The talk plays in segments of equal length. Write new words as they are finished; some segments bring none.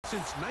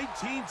since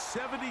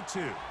 1972.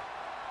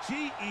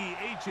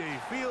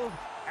 GEHA Field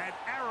at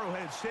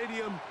Arrowhead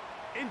Stadium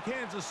in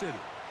Kansas City.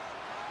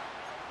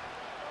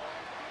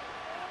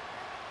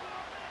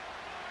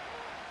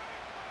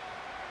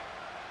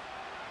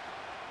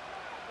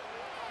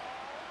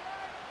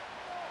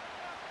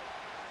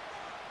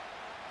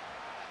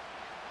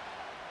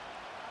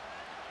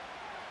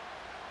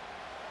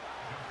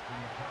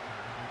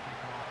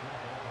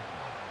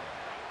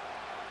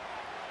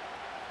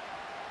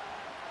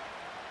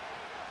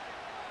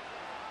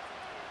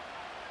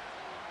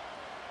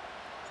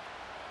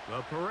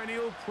 The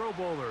perennial Pro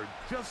Bowler,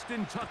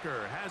 Justin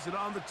Tucker, has it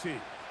on the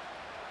tee.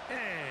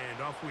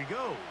 And off we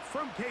go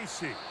from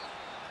KC.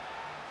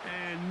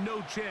 And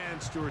no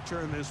chance to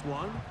return this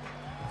one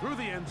through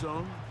the end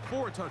zone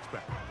for a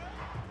touchback.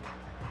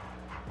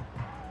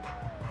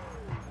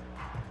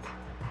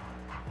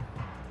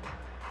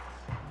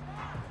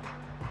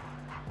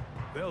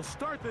 They'll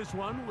start this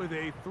one with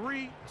a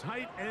 3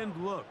 tight end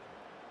look.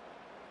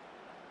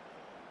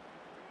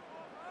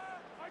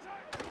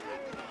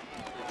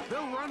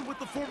 They'll run with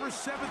the former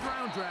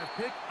 7th-round draft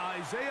pick,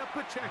 Isaiah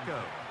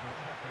Pacheco.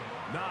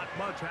 Not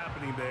much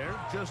happening there,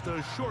 just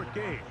a short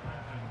gain.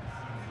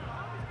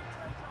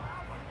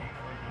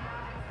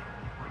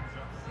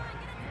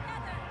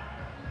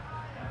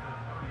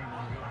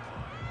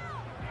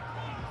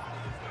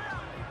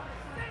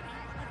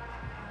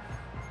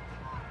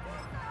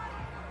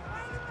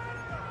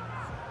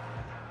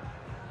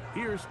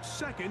 Here's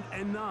 2nd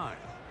and 9.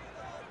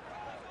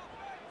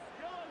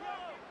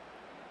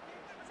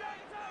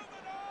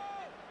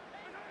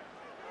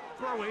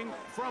 Throwing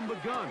from the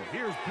gun.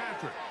 Here's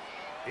Patrick.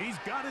 He's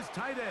got his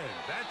tight end.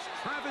 That's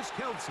Travis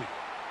Kelce.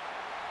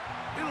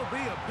 It'll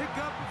be a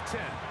pickup of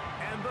 10.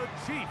 And the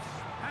Chiefs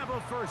have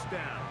a first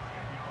down.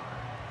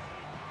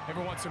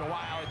 Every once in a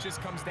while, it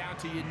just comes down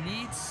to you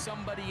need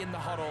somebody in the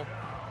huddle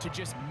to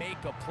just make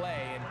a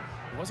play. And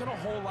it wasn't a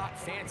whole lot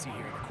fancy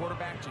here. The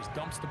quarterback just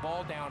dumps the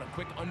ball down, a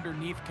quick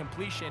underneath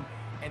completion,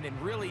 and then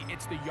really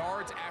it's the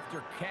yards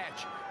after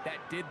catch that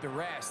did the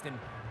rest. And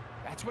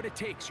that's what it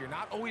takes. You're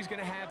not always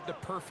going to have the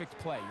perfect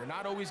play. You're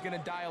not always going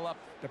to dial up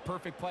the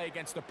perfect play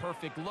against the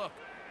perfect look.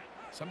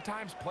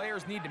 Sometimes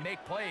players need to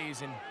make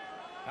plays, and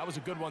that was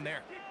a good one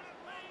there.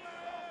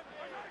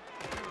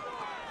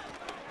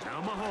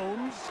 Now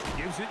Mahomes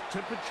gives it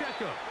to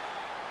Pacheco.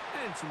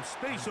 And some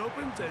space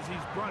opens as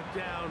he's brought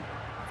down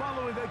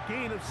following a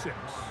gain of 6.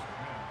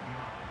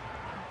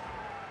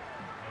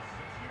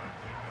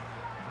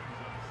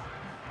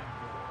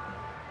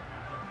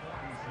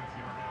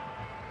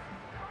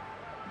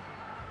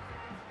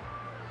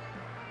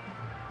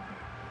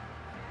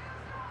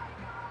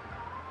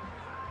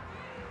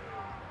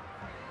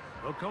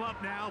 They'll come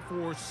up now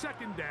for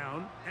 2nd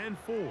down and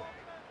 4.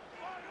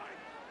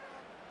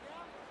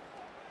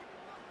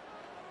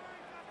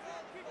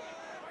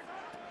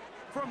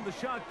 From the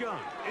shotgun,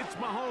 it's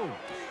Mahomes.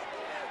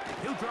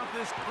 He'll drop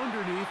this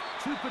underneath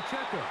to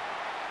Pacheco.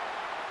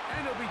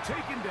 And he'll be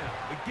taken down.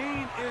 The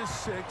gain is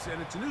 6,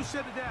 and it's a new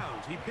set of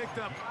downs. He picked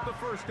up the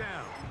first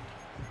down.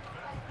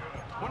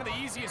 One of the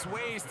easiest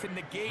ways to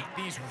negate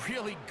these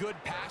really good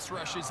pass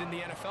rushes in the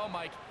NFL,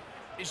 Mike,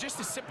 is just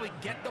to simply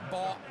get the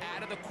ball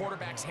out of the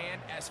quarterback's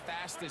hand as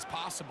fast as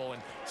possible.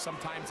 And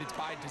sometimes it's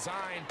by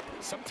design,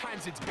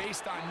 sometimes it's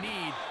based on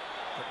need.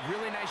 But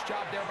really nice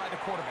job there by the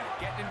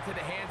quarterback, getting into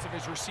the hands of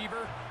his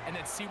receiver and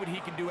then see what he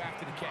can do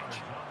after the catch.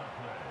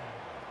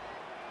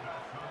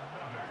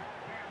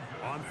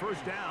 On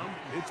first down,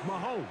 it's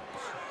Mahomes.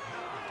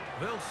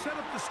 They'll set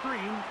up the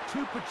screen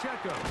to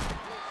Pacheco.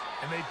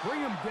 And they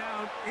bring him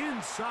down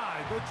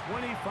inside the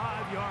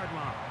 25-yard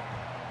line.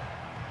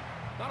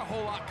 Not a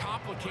whole lot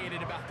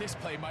complicated about this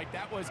play, Mike.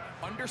 That was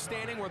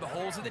understanding where the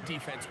holes of the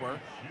defense were.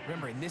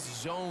 Remember, in this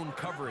zone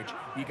coverage,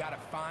 you got to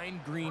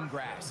find green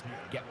grass.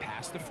 Get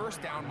past the first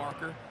down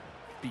marker,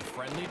 be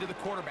friendly to the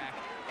quarterback,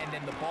 and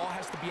then the ball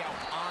has to be out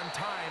on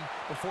time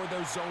before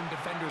those zone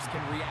defenders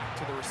can react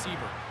to the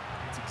receiver.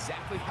 It's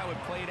exactly how it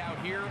played out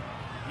here.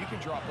 You can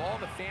drop all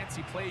the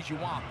fancy plays you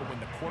want, but when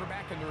the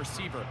quarterback and the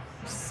receiver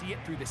see it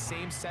through the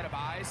same set of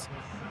eyes,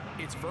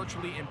 it's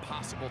virtually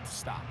impossible to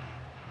stop.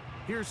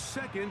 Here's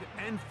 2nd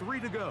and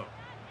 3 to go.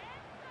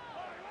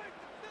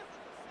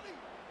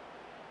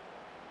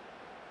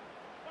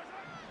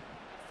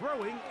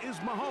 Throwing is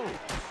Mahomes.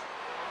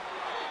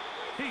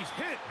 He's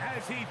hit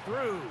as he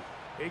threw.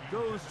 It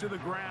goes to the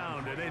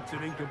ground, and it's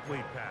an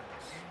incomplete pass.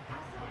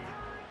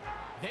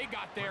 They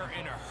got there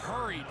in a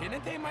hurry,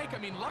 didn't they, Mike? I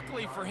mean,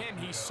 luckily for him,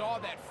 he saw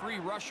that free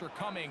rusher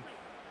coming,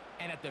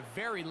 and at the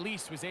very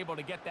least was able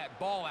to get that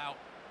ball out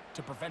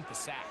to prevent the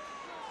sack.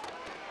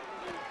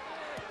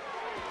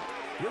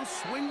 He'll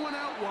swing one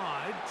out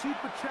wide to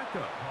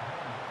Pacheco.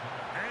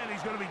 And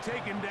he's going to be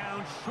taken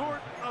down short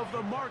of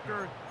the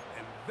marker,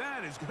 and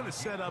that is going to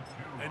set up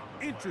an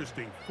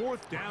interesting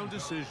 4th down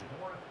decision.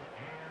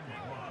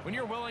 When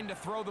you're willing to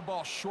throw the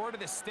ball short of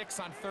the sticks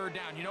on 3rd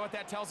down, you know what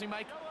that tells me,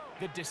 Mike?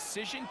 The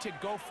decision to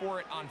go for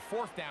it on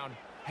 4th down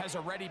has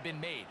already been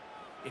made.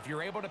 If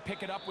you're able to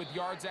pick it up with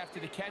yards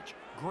after the catch,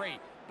 great.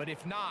 But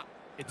if not,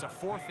 It's a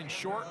 4th and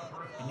short,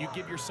 and you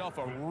give yourself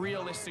a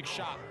realistic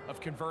shot of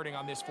converting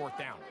on this 4th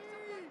down.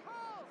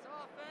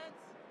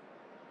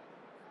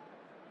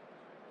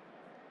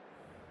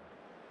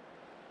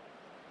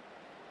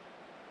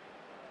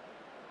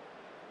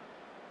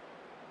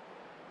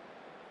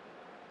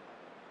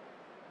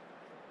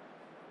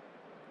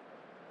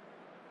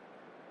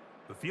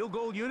 The field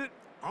goal unit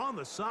on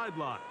the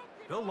sideline.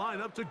 They'll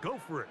line up to go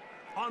for it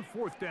on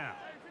 4th down.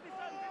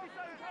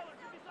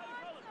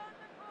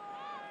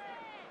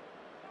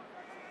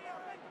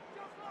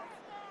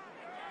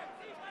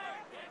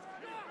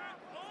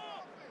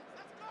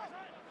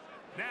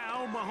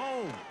 Now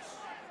Mahomes.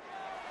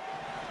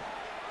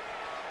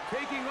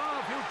 Taking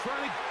off, he'll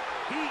try to...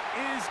 He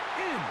is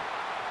in.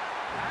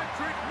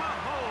 Patrick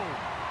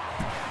Mahomes.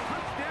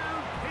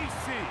 Touchdown,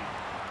 KC.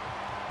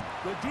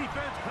 The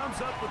defense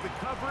comes up with the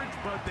coverage,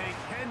 but they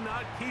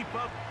cannot keep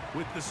up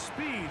with the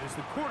speed as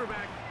the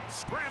quarterback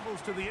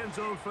scrambles to the end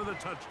zone for the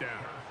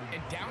touchdown.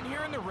 And down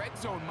here in the red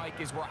zone,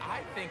 Mike, is where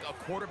I think a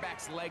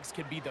quarterback's legs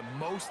can be the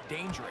most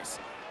dangerous.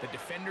 The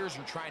defenders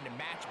are trying to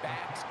match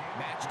backs,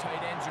 match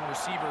tight ends and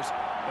receivers,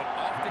 but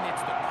often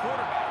it's the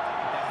quarterback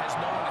that has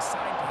no one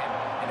assigned to him.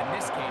 And in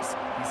this case,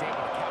 he's able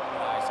to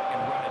capitalize and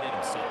run it in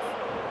himself.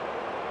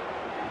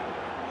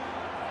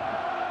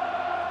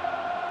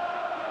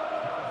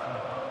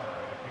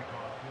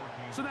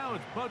 So now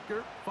it's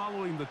Butker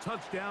following the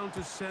touchdown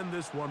to send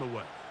this one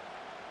away.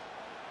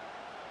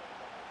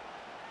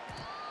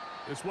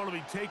 This one will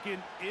be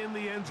taken in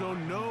the end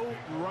zone. No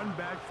run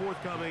back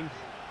forthcoming.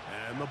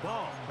 And the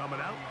ball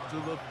coming out to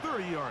the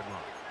 30-yard line.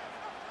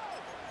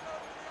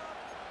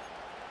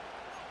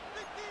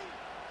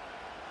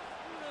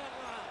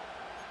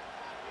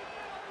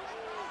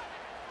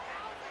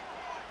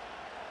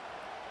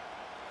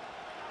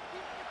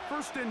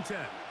 First and 10.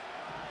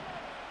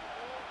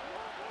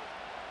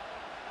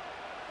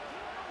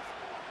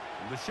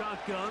 The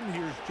shotgun,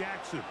 here's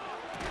Jackson.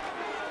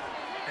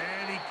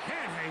 And he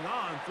can't hang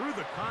on through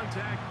the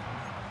contact.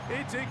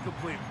 It's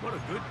incomplete. What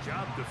a good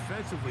job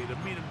defensively to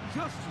meet him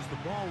just as the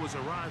ball was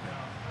arriving.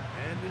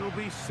 And it'll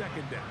be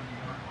 2nd down.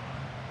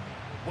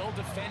 Well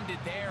defended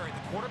there.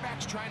 The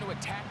quarterback's trying to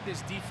attack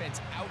this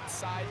defense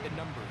outside the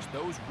numbers.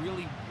 Those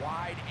really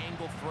wide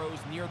angle throws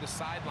near the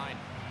sideline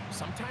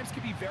sometimes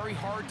can be very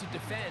hard to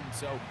defend.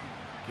 So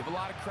give a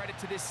lot of credit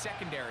to this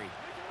secondary.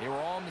 They were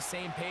all on the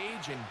same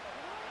page, and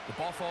the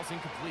ball falls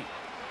incomplete.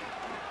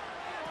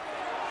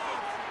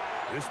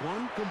 This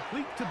one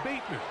complete to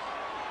Bateman.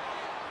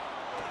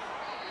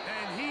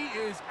 And he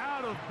is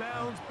out of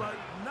bounds, but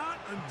not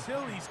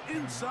until he's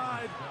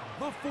inside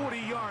the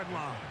 40-yard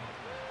line.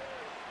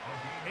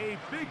 A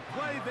big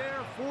play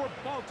there for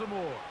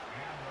Baltimore.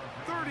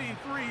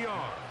 33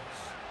 yards.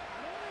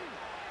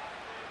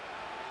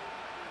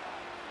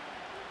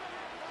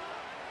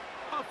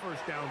 A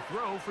first down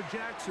throw for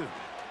Jackson.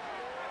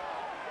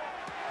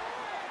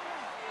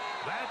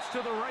 That's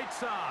to the right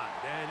side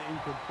and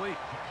incomplete.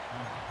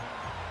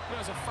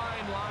 There's a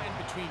fine line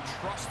between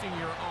trusting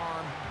your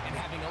arm and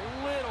having a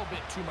little bit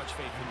too much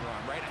faith in your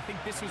arm, right? I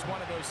think this was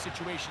one of those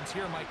situations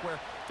here, Mike, where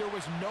there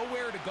was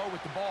nowhere to go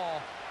with the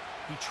ball.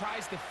 He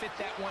tries to fit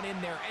that one in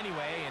there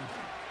anyway, and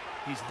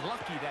he's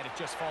lucky that it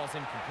just falls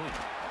incomplete.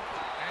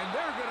 And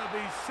they're going to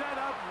be set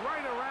up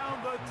right around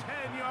the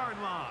 10-yard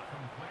line.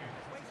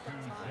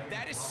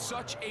 That is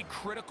such a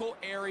critical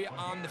area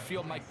on the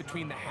field, Mike,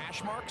 between the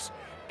hash marks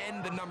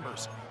and the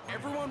numbers.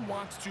 Everyone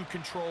wants to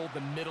control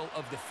the middle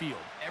of the field.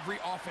 Every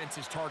offense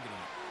is targeting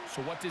it.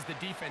 So what does the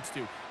defense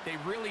do? They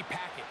really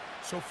pack it.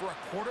 So for a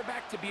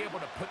quarterback to be able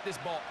to put this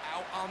ball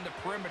out on the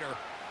perimeter,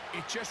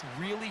 it just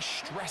really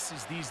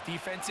stresses these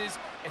defenses,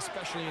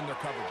 especially in their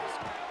coverages.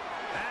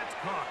 That's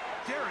caught.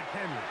 Derrick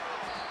Henry.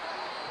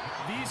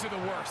 These are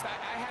the worst.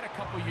 I had a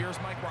couple years,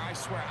 Mike, where I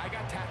swear I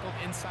got tackled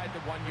inside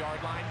the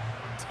 1-yard line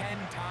 10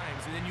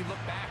 times, and then you look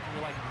back and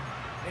you're like,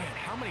 man,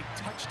 how many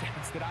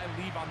touchdowns did I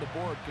leave on the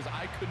board because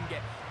I couldn't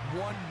get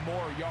one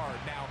more yard?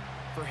 Now,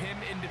 for him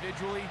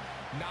individually,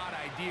 not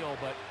ideal,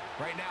 but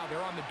right now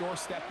they're on the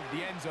doorstep of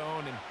the end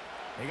zone, and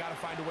they got to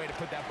find a way to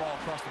put that ball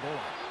across the goal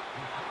line.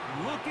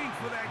 Looking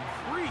for that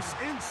crease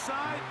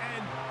inside,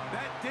 and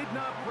that did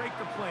not break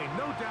the play.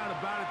 No doubt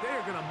about it. They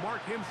are going to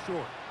mark him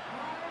short.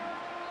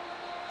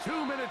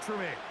 2 minutes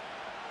remain.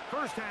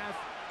 First half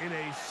in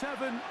a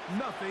 7-0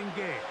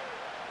 game.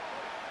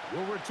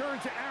 We'll return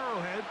to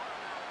Arrowhead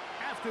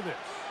after this.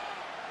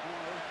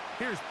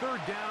 Here's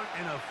 3rd down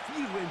and a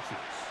few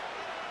inches.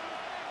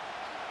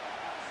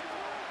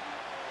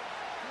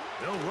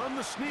 They'll run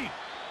the sneak.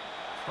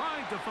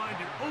 Trying to find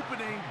an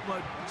opening,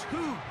 but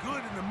too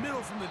good in the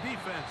middle from the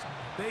defense.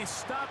 They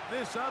stop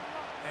this up,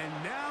 and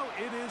now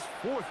it is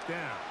 4th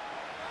down.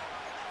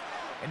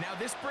 And now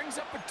this brings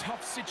up a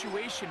tough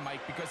situation,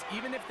 Mike, because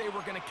even if they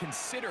were going to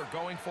consider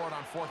going for it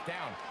on 4th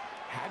down,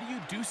 how do you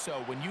do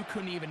so when you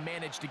couldn't even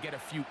manage to get a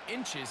few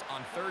inches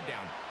on 3rd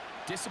down?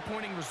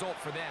 Disappointing result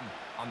for them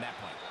on that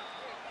play.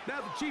 Now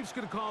the Chiefs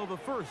going to call the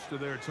first of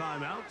their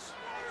timeouts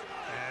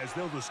as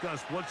they'll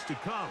discuss what's to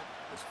come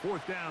as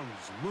 4th down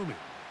is looming.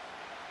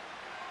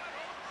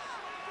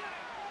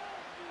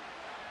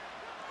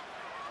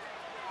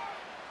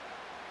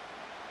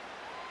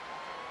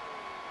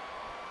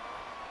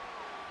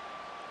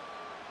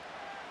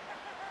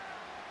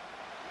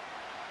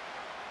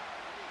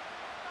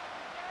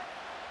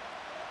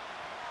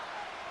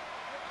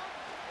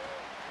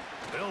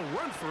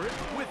 run for it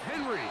with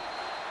Henry.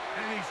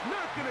 And he's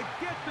not going to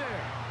get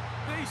there.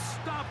 They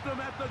stopped him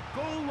at the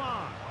goal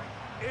line.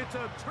 It's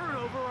a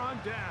turnover on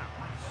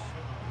downs.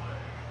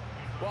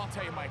 Well, I'll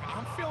tell you, Mike,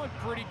 I'm feeling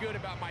pretty good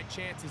about my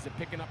chances of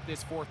picking up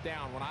this 4th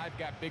down when I've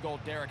got big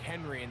old Derrick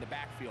Henry in the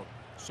backfield.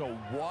 So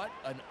what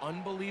an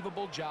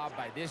unbelievable job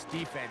by this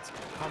defense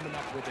coming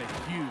up with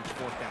a huge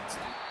 4th down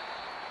stop.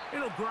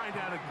 It'll grind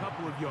out a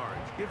couple of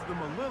yards, give them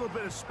a little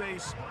bit of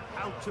space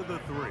out to the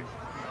 3.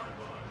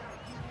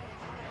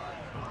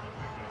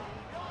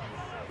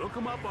 They'll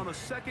come up on a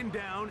 2nd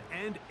down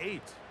and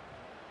 8.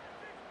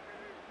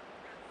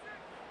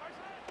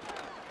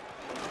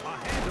 A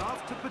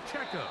handoff to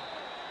Pacheco.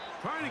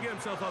 Trying to get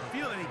himself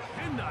upfield, and he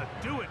cannot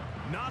do it.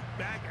 Knocked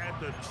back at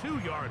the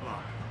 2-yard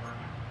line.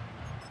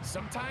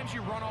 Sometimes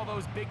you run all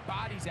those big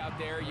bodies out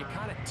there, you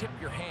kind of tip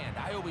your hand.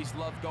 I always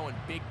love going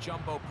big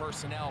jumbo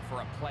personnel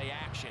for a play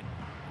action.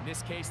 In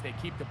this case, they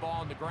keep the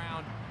ball on the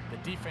ground. The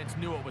defense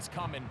knew it was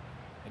coming,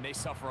 and they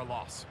suffer a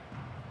loss.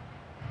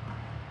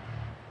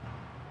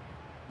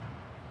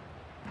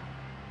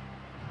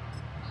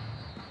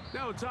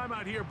 Now a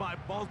timeout here by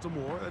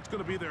Baltimore. That's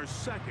going to be their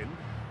 2nd.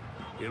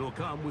 It'll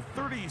come with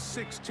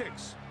 36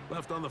 ticks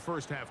left on the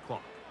first half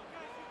clock.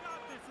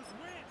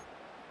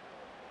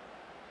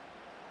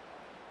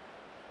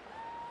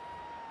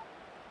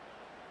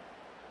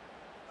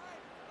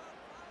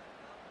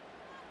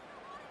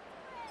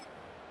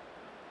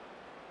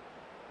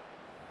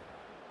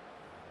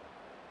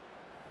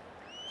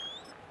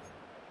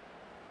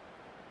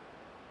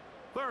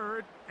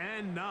 Third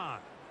and 9.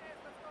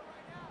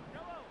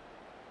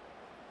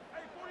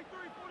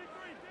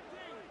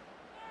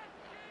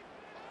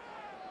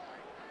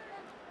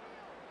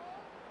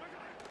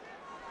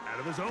 Out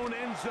of his own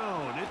end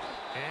zone.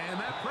 And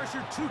that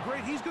pressure too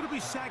great. He's going to be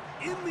sacked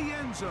in the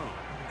end zone.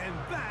 And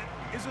that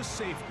is a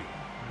safety.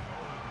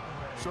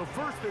 So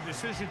first, the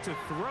decision to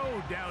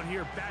throw down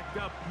here backed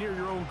up near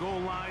your own goal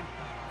line.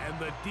 And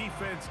the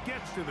defense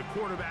gets to the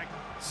quarterback,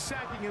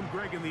 sacking him,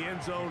 Greg, in the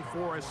end zone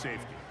for a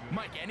safety.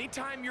 Mike,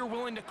 anytime you're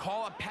willing to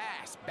call a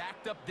pass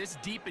backed up this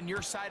deep in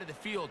your side of the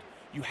field,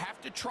 you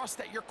have to trust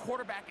that your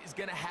quarterback is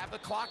going to have the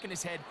clock in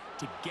his head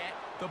to get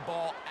the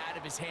ball out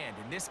of his hand.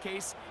 In this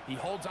case, he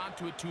holds on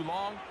to it too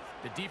long.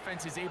 The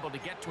defense is able to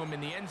get to him in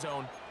the end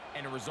zone,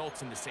 and it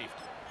results in the safety.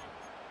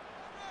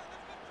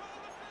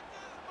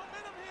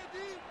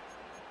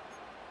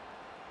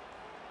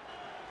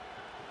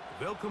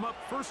 They'll come up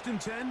 1st and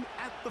 10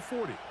 at the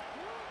 40.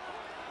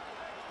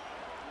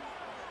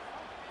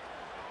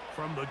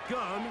 From the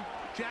gun,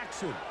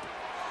 Jackson.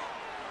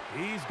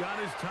 He's got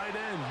his tight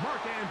end, Mark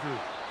Andrews.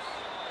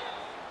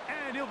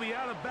 And he'll be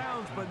out of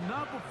bounds, but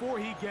not before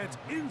he gets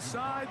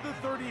inside the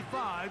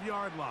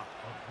 35-yard line.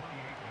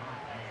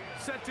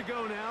 Set to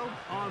go now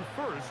on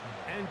 1st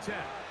and 10.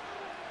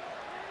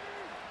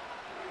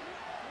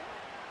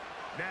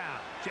 Now,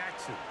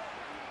 Jackson.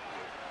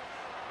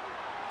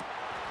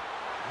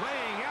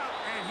 Laying out,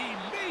 and he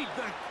made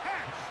the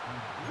catch.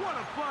 What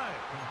a play.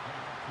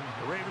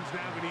 The Ravens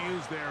now going to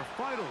use their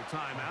final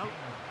timeout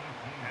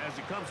as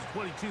it comes to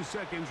 22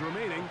 seconds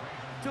remaining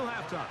till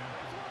halftime.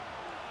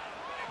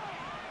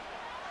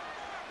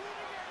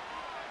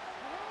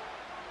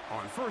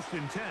 On 1st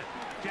and 10,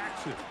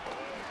 Jackson.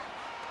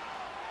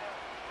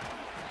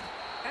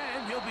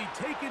 And he'll be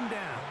taken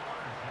down.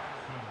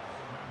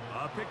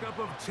 A pickup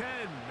of 10,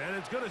 and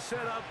it's going to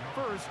set up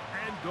 1st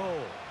and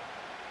goal.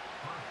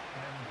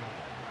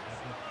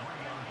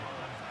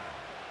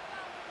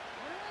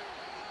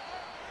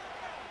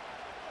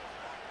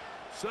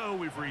 So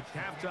we've reached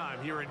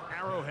halftime here at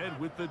Arrowhead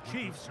with the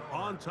Chiefs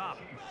on top.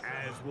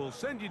 As we'll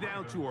send you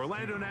down to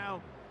Orlando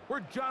now, where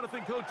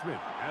Jonathan Coachman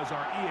has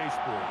our EA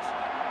Sports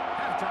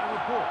halftime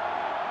report.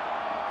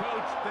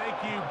 Coach, thank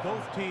you.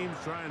 Both teams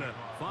trying to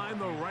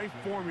find the right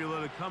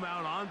formula to come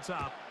out on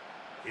top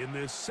in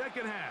this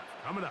second half.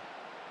 Coming up.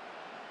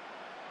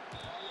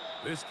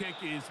 This kick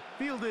is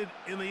fielded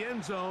in the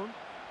end zone,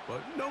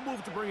 but no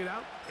move to bring it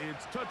out.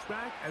 It's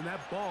touchback, and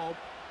that ball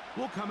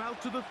will come out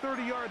to the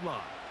 30-yard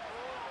line.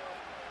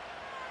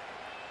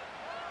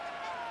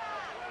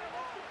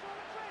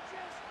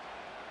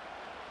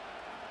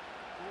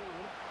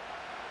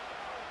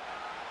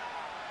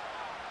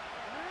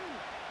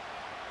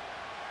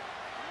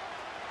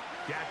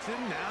 Jackson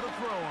now to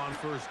throw on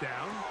 1st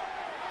down.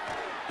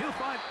 He'll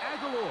find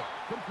Aguilar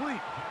complete.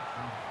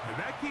 And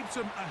that keeps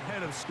him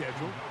ahead of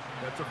schedule.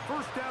 That's a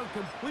 1st down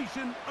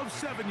completion of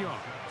 7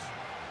 yards.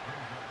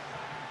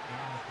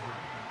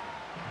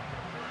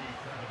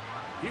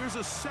 Here's a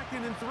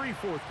 2nd and 3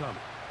 forthcoming.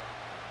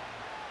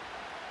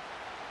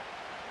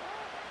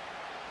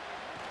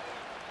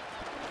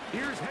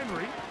 Here's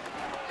Henry.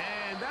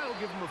 And that'll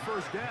give him a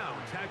 1st down.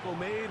 Tackle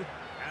made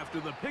after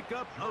the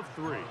pickup of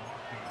 3.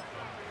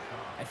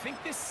 I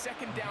think this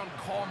 2nd down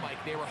call, Mike,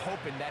 they were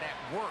hoping that at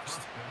worst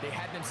they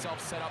had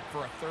themselves set up for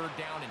a 3rd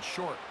down and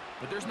short.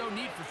 But there's no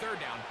need for 3rd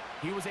down.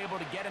 He was able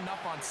to get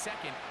enough on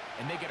 2nd,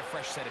 and they get a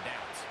fresh set of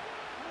downs.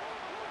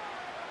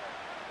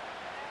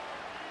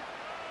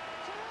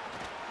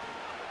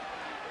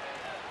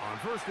 On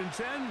first and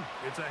 10.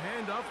 It's a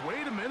handoff.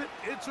 Wait a minute.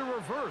 It's a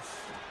reverse.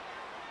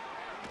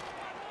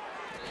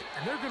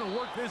 And they're going to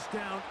work this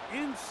down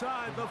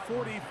inside the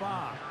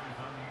 45.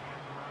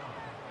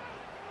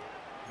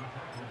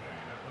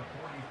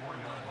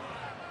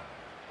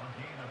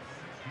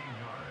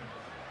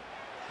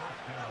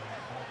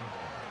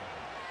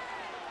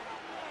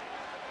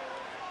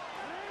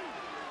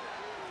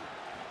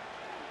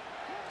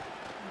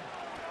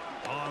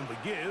 On the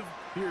give,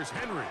 here's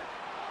Henry.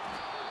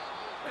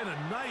 And a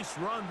nice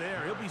run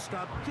there. He'll be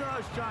stopped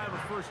just shy of a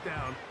first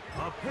down.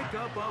 A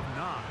pickup of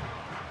 9.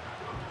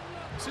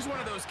 This is one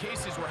of those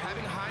cases where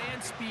having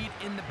high-end speed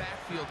in the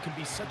backfield can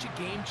be such a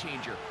game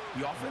changer.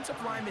 The offensive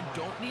linemen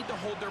don't need to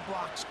hold their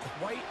blocks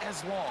quite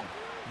as long.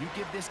 You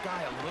give this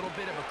guy a little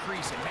bit of a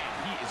crease, and man,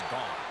 he is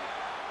gone.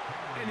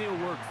 And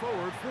he'll work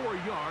forward for a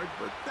yard,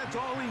 but that's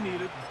all he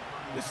needed.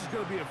 This is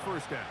going to be a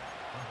first down.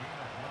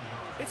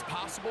 It's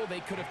possible they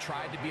could have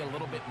tried to be a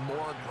little bit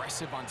more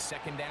aggressive on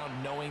second down,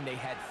 knowing they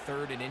had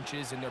 3rd and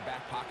inches in their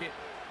back pocket.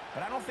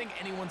 But I don't think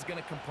anyone's going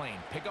to complain.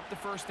 Pick up the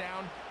first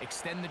down,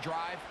 extend the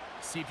drive,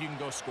 see if you can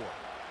go score.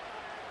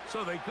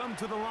 So they come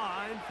to the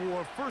line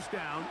for first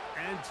down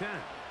and 10.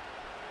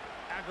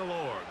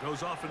 Aguilar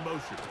goes off in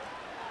motion.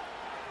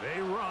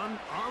 They run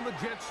on the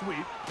jet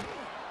sweep.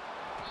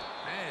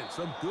 And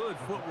some good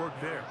footwork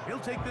there. He'll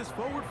take this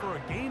forward for a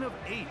gain of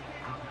 8.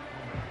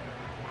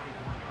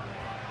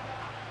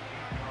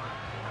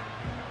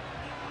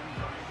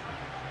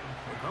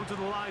 They come to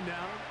the line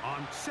now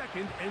on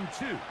 2nd and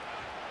 2.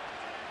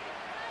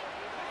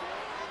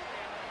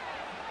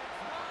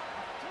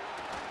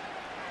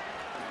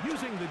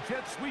 Using the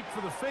jet sweep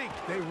for the fake,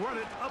 they run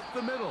it up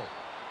the middle.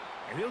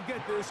 And he'll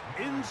get this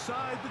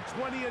inside the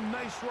 20. A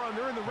nice run.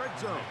 They're in the red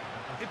zone.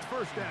 It's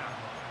first down.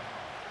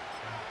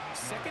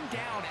 Second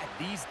down at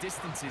these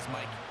distances,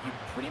 Mike, you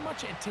pretty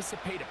much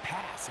anticipate a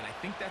pass, and I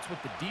think that's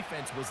what the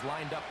defense was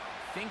lined up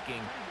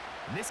thinking.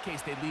 In this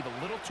case, they leave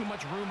a little too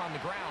much room on the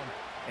ground,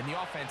 and the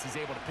offense is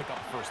able to pick up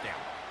a first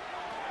down.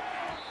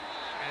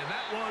 And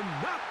that one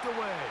knocked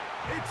away.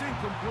 It's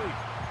incomplete.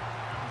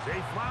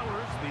 Zay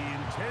Flowers, the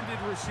intended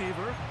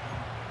receiver,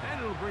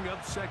 and it'll bring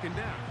up second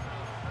down.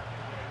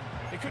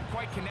 They couldn't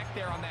quite connect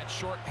there on that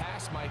short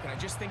pass, Mike, and I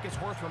just think it's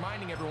worth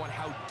reminding everyone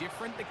how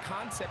different the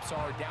concepts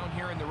are down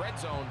here in the red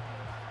zone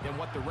than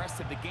what the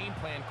rest of the game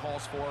plan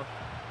calls for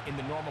in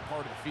the normal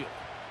part of the field.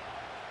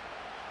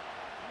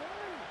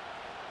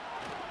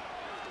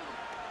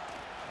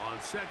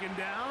 On second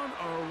down,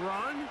 a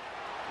run.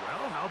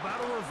 Well, how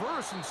about a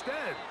reverse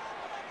instead?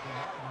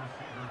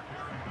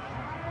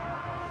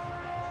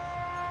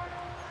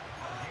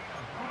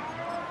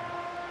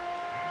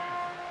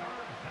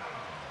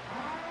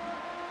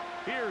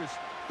 Here's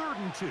 3rd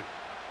and 2.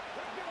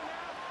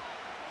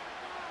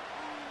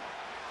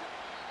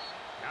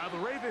 Now the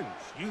Ravens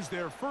use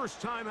their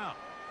first timeout.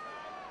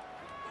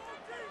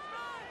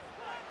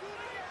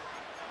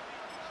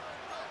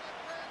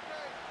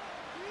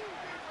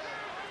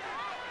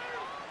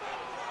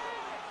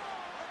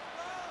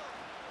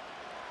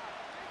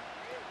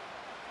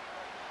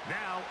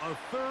 Now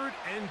a 3rd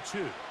and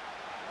 2.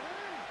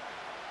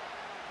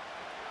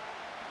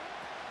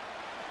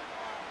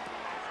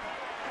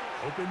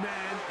 Open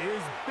man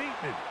is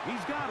Bateman.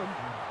 He's got him.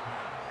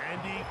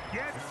 And he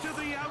gets to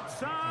the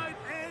outside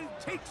and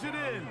takes it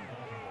in.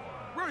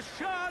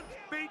 Rashad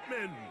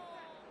Bateman.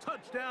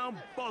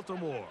 Touchdown,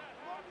 Baltimore.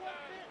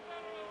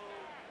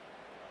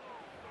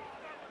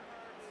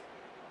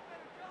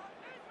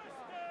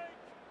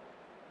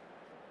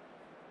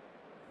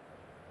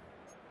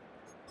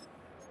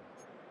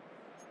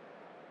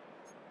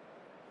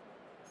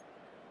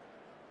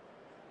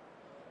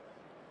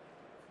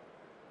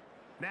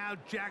 Now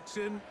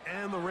Jackson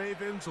and the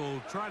Ravens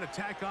will try to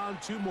tack on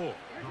 2 more.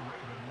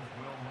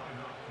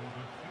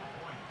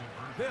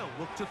 They'll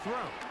look to throw.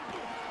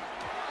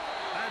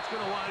 That's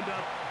going to wind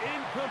up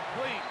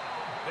incomplete.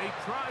 They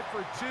try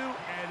for 2,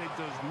 and it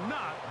does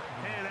not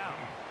pan out.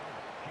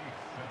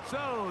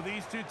 So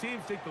these two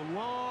teams take the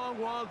long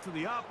walk to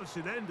the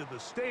opposite end of the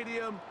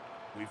stadium.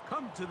 We've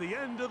come to the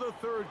end of the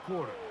 3rd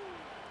quarter.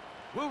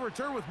 We'll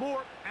return with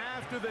more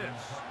after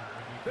this.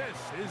 This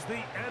is the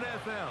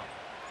NFL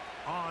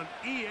on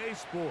EA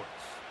Sports.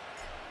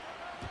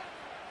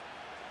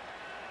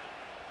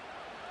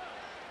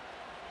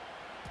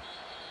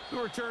 The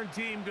return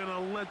team gonna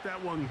let that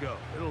one go.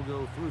 It'll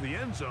go through the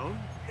end zone.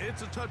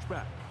 It's a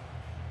touchback.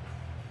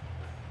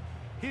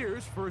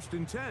 Here's 1st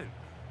and 10.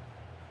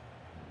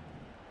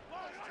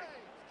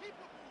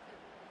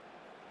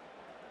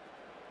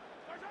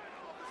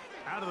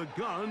 Out of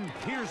the gun,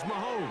 here's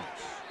Mahomes.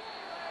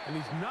 And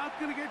he's not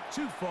gonna get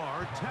too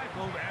far,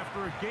 tackled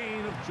after a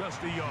gain of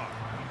just a yard.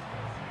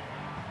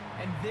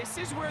 And this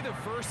is where the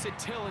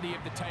versatility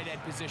of the tight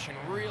end position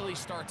really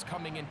starts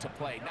coming into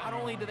play. Not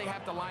only do they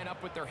have to line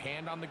up with their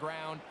hand on the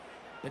ground,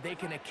 but they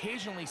can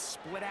occasionally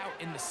split out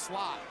in the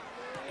slot.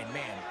 And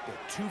man, they're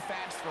too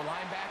fast for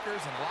linebackers,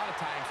 and a lot of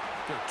times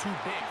they're too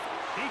big.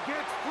 He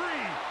gets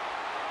free.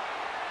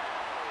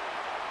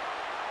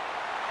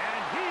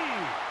 And he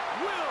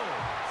will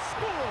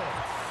score.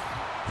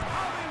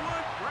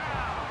 Hollywood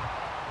ground.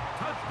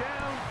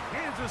 Touchdown,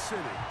 Kansas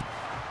City.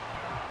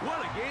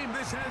 What a game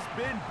this has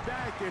been.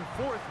 Back and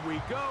forth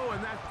we go,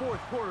 and that fourth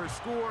quarter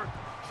score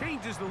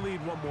changes the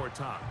lead one more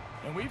time.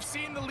 And we've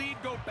seen the lead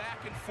go back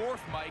and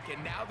forth, Mike,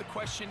 and now the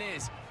question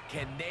is,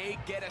 can they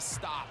get a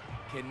stop?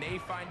 Can they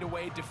find a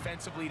way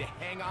defensively to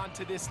hang on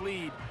to this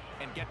lead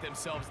and get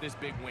themselves this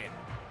big win?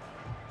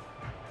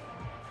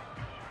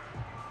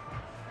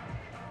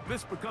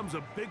 This becomes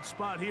a big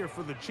spot here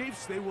for the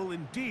Chiefs. They will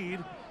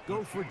indeed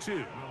go for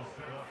two.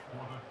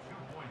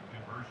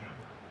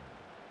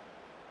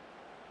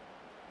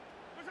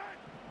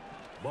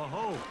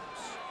 Mahomes.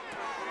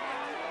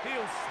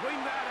 He'll swing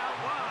that out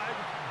wide.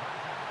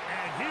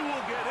 And he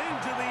will get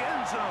into the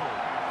end zone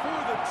for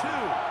the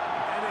two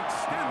and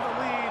extend the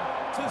lead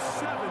to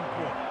 7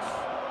 points.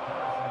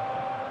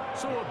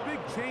 So a big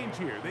change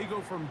here. They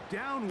go from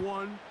down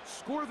 1,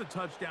 score the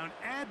touchdown,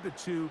 add the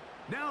 2.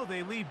 Now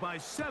they lead by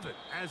 7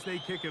 as they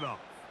kick it off.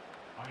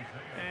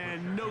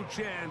 And no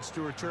chance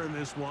to return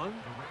this one.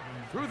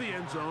 Through the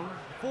end zone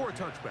for a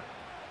touchback.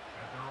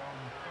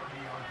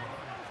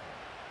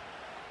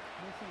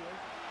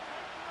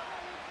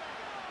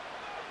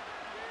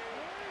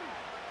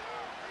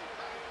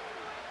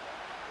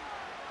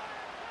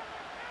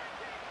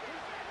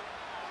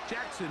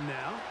 Jackson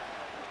now.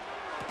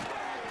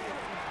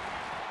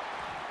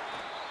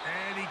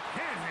 And he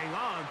can't hang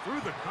on through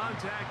the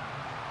contact.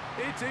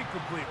 It's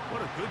incomplete.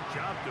 What a good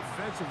job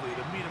defensively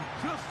to meet him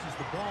just as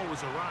the ball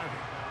was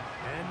arriving.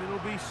 And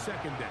it'll be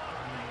second down.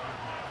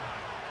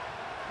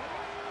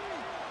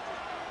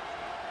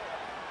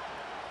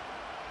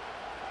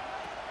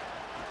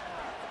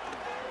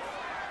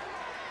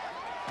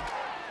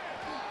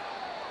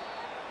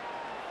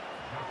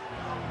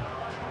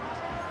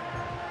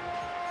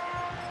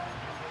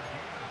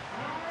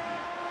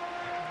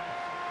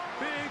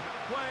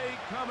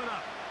 Coming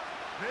up.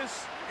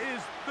 This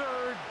is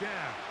third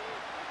down.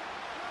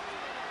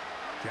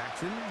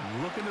 Jackson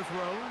looking to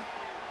throw.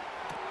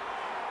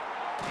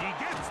 He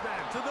gets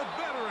that to the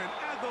veteran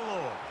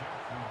Aguilar.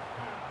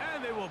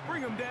 And they will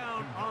bring him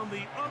down on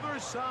the other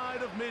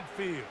side of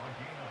midfield.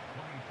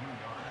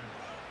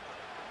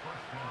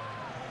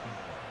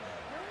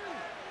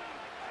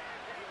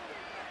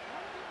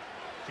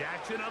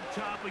 Jackson up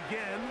top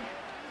again.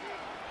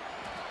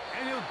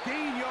 And he'll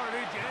gain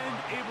yardage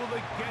and able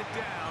to get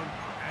down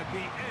at the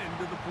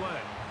end of the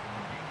play.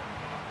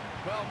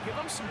 Well, give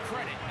him some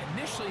credit.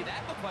 Initially,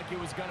 that looked like it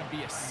was going to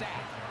be a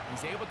sack.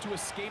 He's able to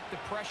escape the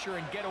pressure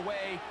and get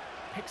away,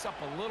 picks up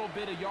a little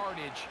bit of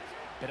yardage,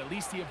 but at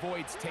least he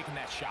avoids taking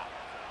that shot.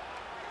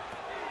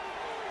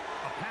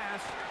 A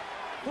pass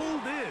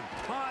pulled in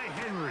by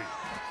Henry.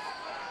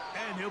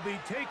 And he'll be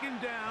taken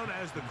down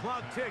as the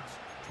clock ticks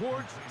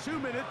towards 2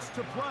 minutes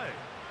to play.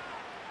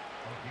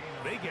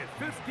 They get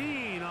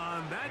 15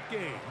 on that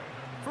game.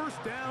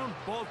 First down,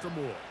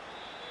 Baltimore.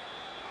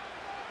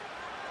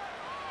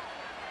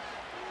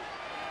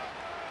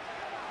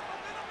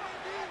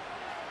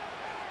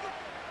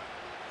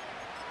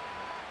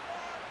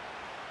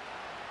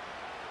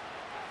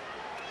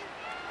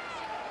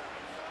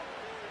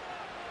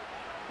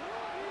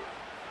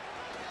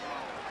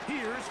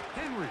 Here's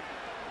Henry.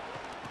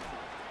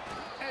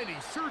 And he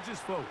surges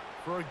forward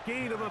for a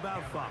gain of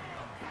about 5.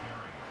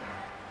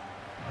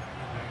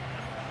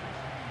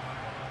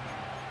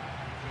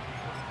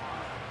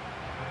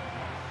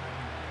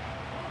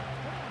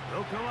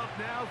 They'll come up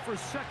now for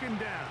second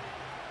down.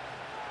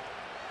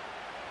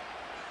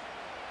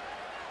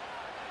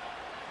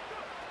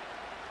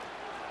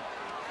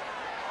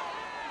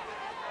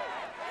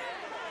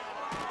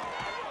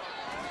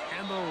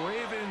 And the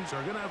Ravens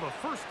are going to have a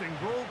first and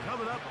goal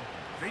coming up.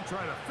 They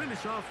try to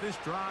finish off this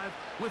drive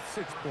with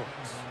 6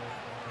 points.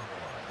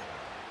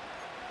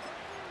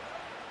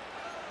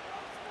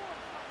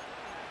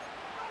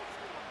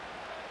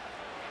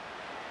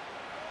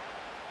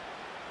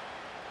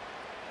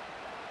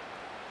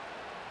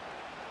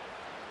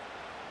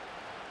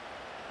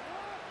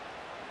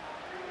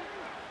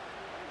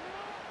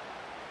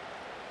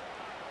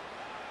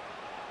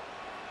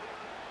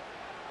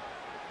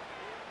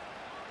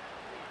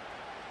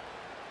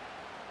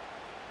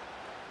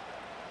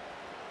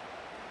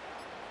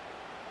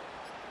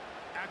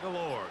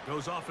 Aguilar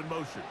goes off in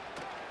motion.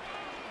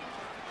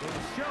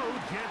 They'll show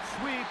jet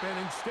sweep and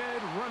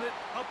instead run it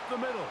up the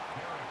middle.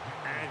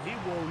 And he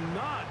will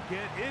not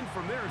get in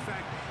from there. In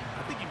fact,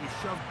 I think he was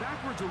shoved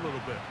backwards a little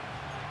bit.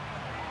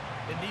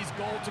 In these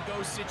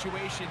goal-to-go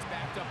situations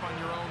backed up on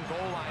your own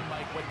goal line,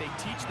 Mike, what they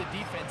teach the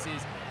defense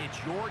is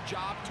it's your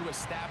job to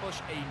establish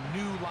a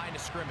new line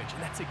of scrimmage. And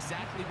that's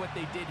exactly what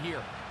they did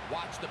here.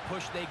 Watch the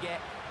push they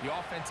get. The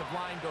offensive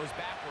line goes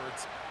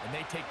backwards, and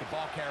they take the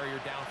ball carrier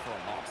down for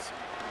a loss.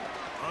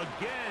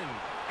 Again,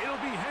 it'll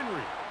be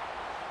Henry.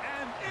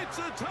 And it's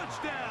a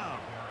touchdown.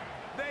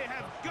 They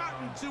have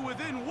gotten to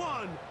within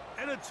 1,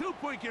 and a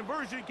 2-point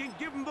conversion can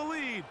give them the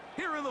lead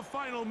here in the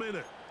final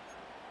minute.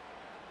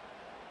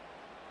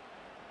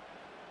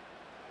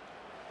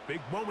 Big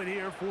moment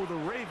here for the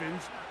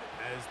Ravens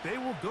as they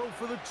will go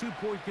for the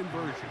 2-point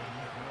conversion.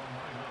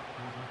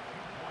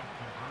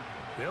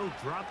 They'll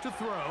drop to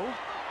throw.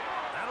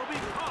 That'll be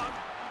caught.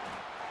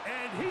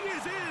 And he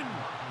is in.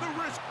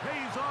 The risk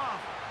pays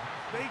off.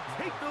 They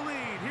take the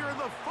lead here in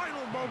the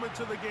final moments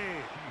of the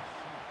game.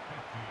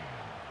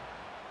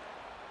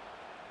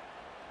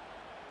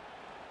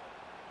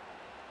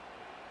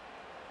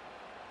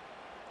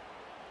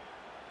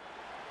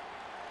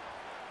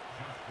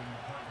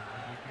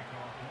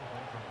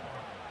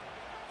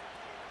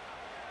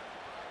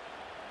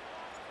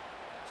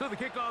 So the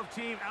kickoff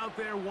team out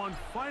there one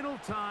final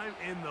time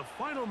in the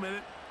final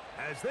minute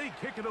as they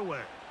kick it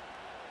away.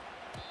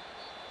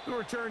 The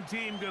return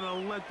team going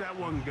to let that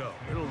one go.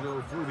 It'll go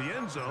through the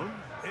end zone.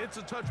 It's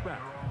a touchback.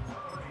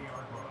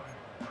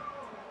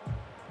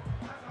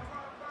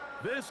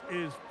 This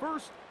is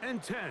 1st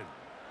and 10.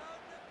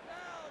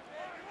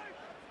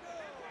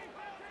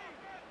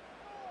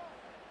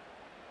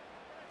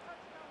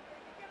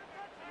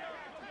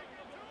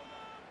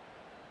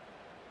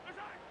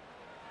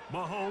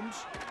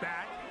 Mahomes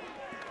back.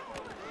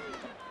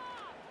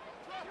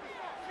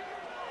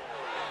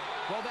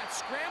 Well, that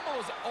scramble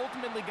is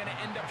ultimately going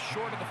to end up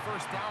short of the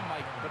first down,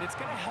 Mike, but it's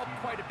going to help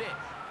quite a bit.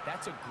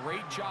 That's a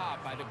great job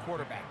by the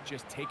quarterback.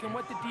 Just taking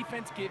what the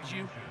defense gives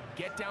you,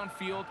 get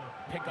downfield,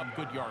 pick up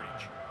good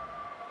yardage.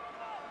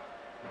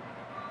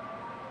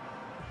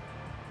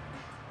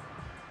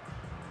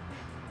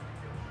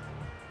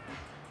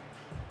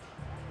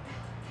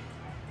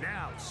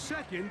 Now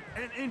 2nd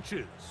and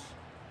inches.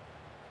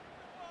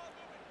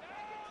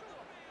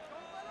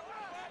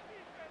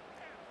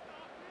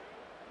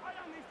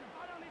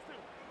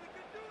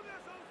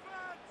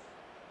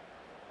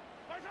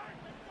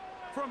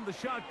 From the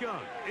shotgun,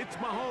 it's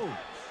Mahomes.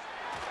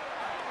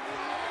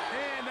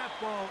 And that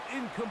ball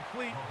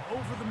incomplete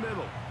over the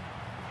middle.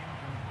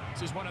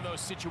 This is one of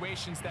those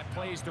situations that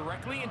plays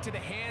directly into the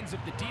hands of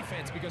the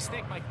defense because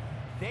think, Mike,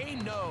 they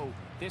know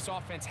this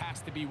offense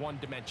has to be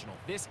one-dimensional.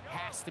 This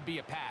has to be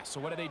a pass. So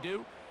what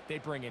do? They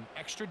bring in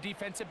extra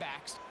defensive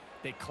backs.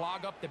 They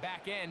clog up the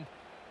back end.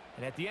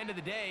 And at the end of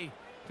the day,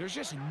 there's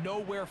just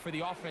nowhere for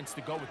the offense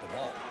to go with the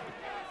ball.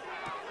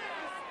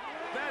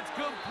 That's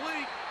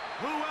complete.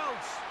 Who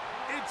else?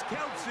 It's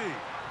Kelce.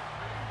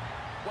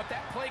 What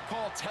that play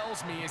call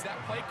tells me is that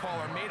play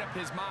caller made up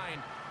his mind.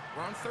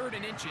 We're on 3rd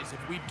and inches.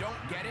 If we don't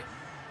get it,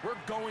 we're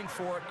going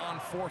for it on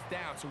 4th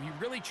down. So he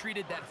really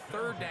treated that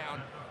 3rd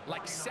down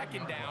like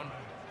 2nd down.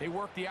 They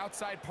work the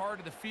outside part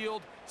of the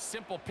field.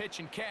 Simple pitch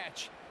and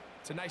catch.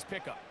 It's a nice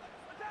pickup.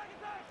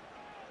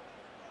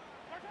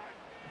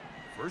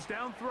 First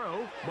down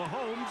throw.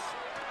 Mahomes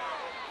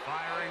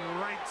firing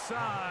right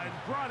side.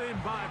 Brought in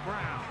by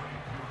Brown.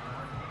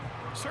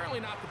 Certainly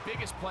not the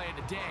biggest play of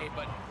the day,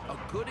 but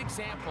a good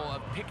example of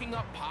picking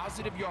up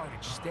positive yardage,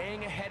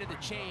 staying ahead of the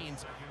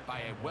chains by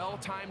a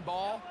well-timed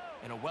ball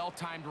and a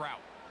well-timed route.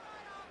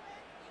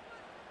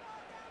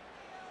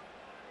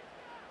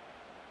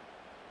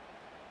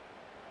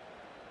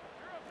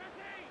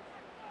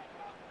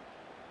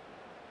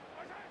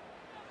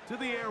 To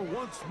the air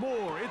once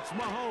more, it's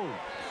Mahomes.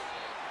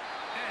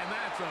 And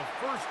that's a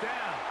first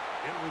down.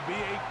 It will be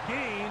a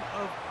gain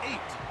of 8.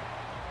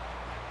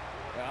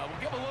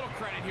 We'll give a little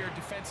credit here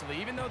defensively.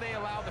 Even though they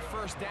allow the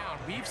first down,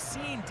 we've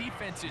seen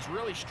defenses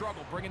really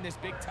struggle bringing this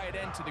big tight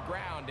end to the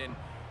ground, and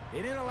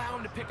they didn't allow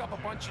him to pick up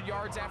a bunch of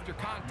yards after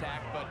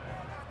contact, but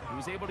he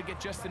was able to get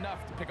just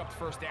enough to pick up the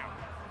first down.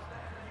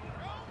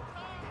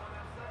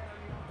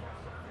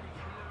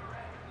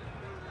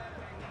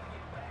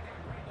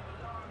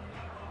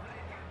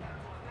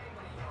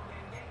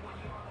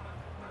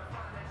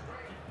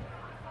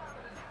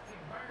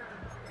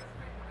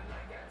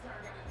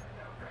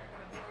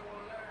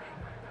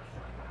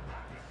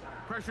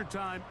 Pressure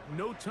time,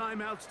 no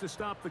timeouts to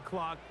stop the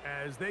clock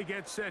as they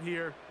get set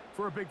here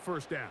for a big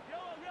first down.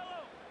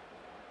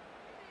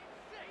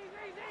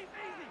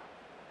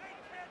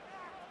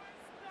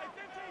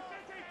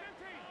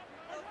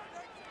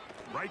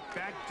 Right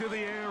back to the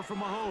air for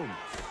Mahomes.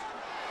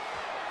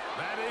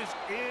 That is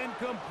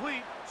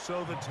incomplete,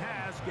 so the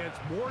task gets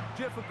more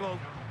difficult.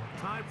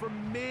 Time for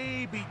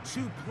maybe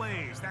 2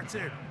 plays. That's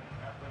it.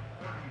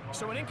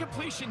 So an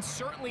incompletion,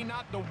 certainly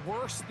not the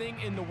worst thing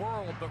in the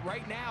world, but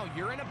right now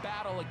you're in a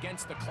battle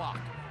against the clock.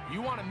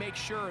 You want to make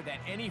sure that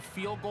any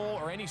field goal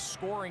or any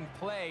scoring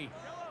play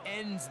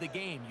ends the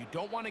game. You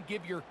don't want to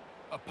give your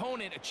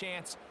opponent a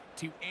chance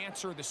to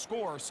answer the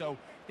score, so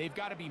they've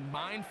got to be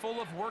mindful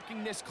of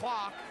working this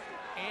clock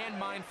and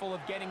mindful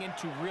of getting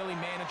into really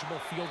manageable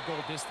field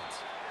goal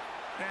distance.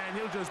 And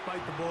he'll just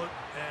bite the bullet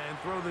and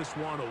throw this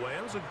one away.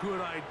 That was a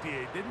good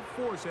idea. Didn't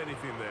force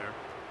anything there.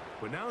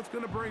 But now it's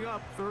going to bring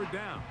up 3rd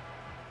down.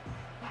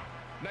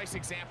 Nice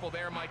example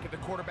there, Mike, of the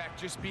quarterback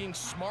just being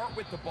smart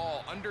with the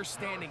ball,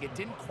 understanding it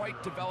didn't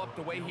quite develop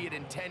the way he had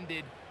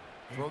intended.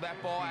 Throw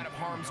that ball out of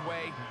harm's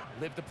way,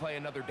 live to play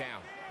another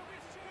down.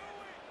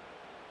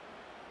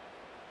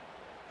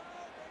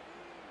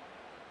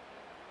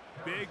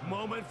 Big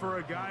moment for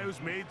a guy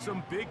who's made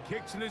some big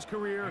kicks in his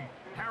career,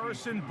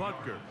 Harrison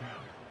Butker.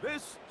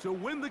 This to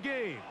win the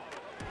game.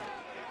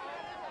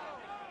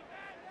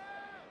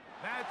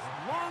 That's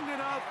long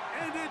enough,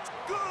 and it's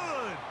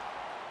good!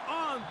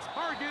 on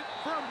target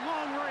from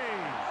long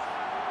range.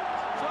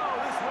 So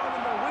this one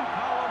in the win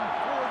column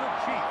for the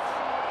Chiefs.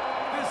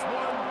 This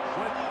one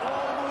went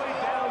all the way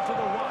down to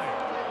the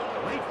wire.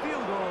 Late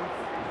field goal,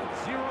 with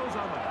zeros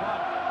on the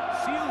clock,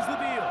 seals the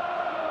deal.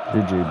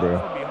 GG, bro.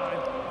 From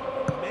behind,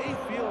 may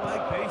feel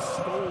like they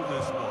stole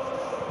this one.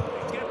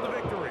 They get the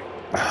victory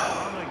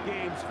on the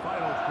game's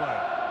final play.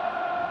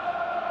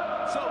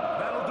 So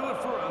that'll do it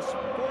for us.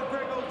 For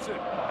Greg Olsen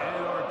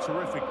and our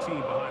terrific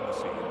team behind the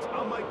scenes,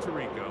 I'm Mike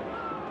Tirico.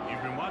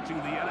 You've been watching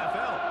the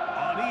NFL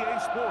on EA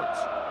Sports.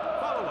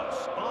 Follow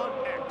us on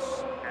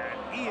X at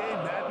EA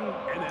Madden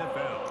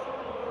NFL.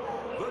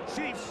 The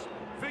Chiefs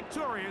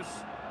victorious,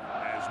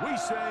 as we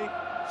say,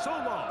 so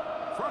long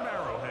from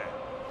Arrowhead.